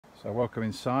So welcome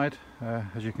inside.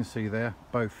 As you can see there,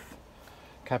 both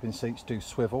cabin seats do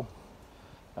swivel.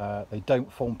 They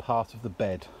don't form part of the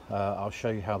bed. I'll show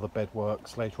you how the bed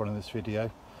works later on in this video.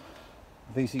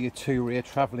 These are your two rear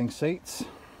travelling seats.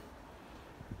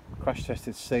 Crash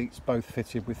tested seats, both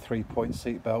fitted with 3-point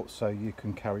seat belts, so you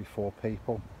can carry 4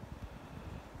 people.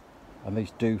 And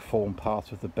these do form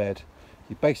part of the bed.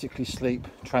 You basically sleep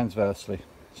transversely,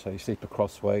 so you sleep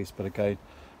across ways, but again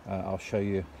I'll show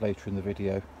you later in the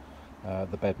video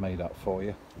the bed made up for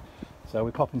you. So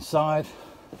we pop inside.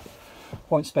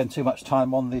 Won't spend too much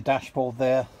time on the dashboard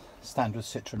there. Standard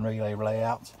Citroen Relay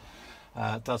layout.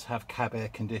 Does have cab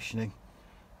air conditioning,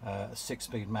 a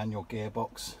 6-speed manual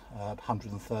gearbox,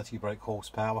 130 brake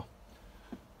horsepower.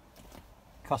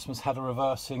 Customers had a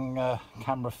reversing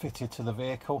camera fitted to the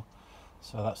vehicle,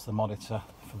 so that's the monitor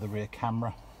for the rear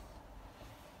camera.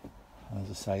 And as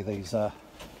I say, these are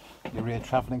your rear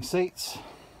travelling seats.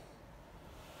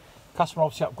 Customer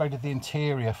obviously upgraded the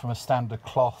interior from a standard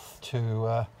cloth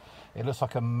to it looks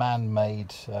like a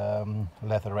man-made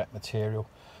leatherette material,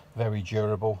 very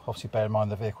durable. Obviously bear in mind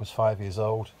the vehicle's 5 years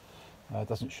old.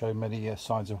 Doesn't show many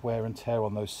signs of wear and tear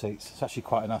on those seats. It's actually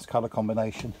quite a nice colour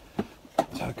combination.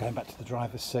 So going back to the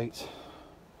driver's seat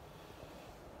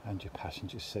and your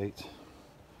passenger seat.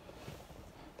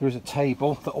 There is a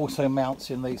table that also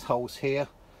mounts in these holes here,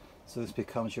 so this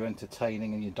becomes your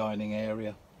entertaining and your dining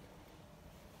area.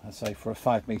 I'd say for a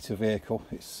 5-metre vehicle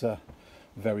it's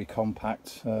very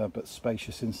compact but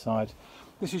spacious inside.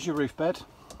 This is your roof bed.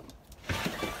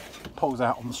 Pulls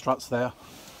out on the struts there.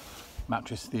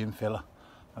 Mattress, the infiller,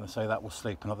 and I say that will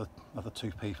sleep another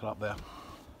 2 people up there.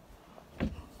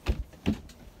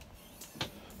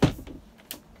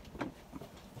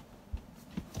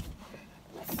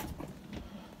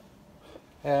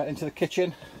 Into the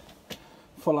kitchen,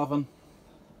 full oven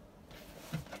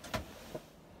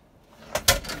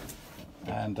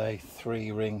and a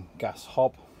 3-ring gas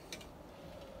hob.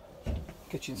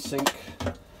 Kitchen sink,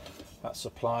 that's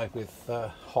supplied with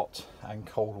hot and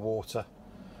cold water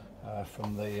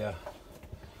from the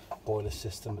boiler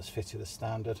system that's fitted as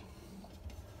standard.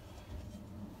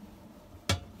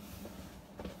 Some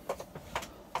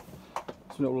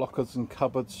little lockers and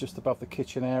cupboards just above the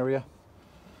kitchen area,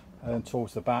 and then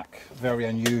towards the back, very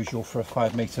unusual for a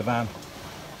 5-metre van,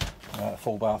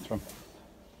 full bathroom.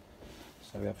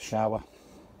 So we have a shower,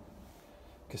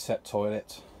 cassette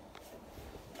toilet,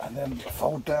 and then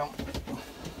fold down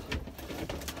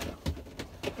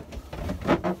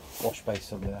wash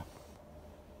basin there.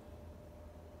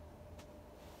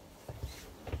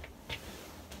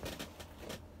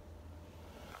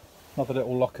 Another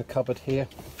little locker cupboard here.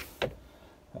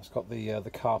 That's got the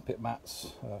carpet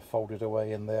mats folded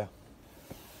away in there.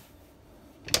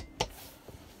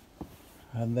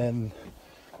 And then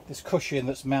this cushion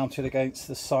that's mounted against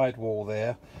the side wall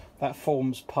there, that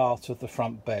forms part of the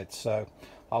front bed. So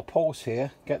I'll pause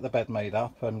here, get the bed made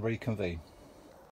up and reconvene.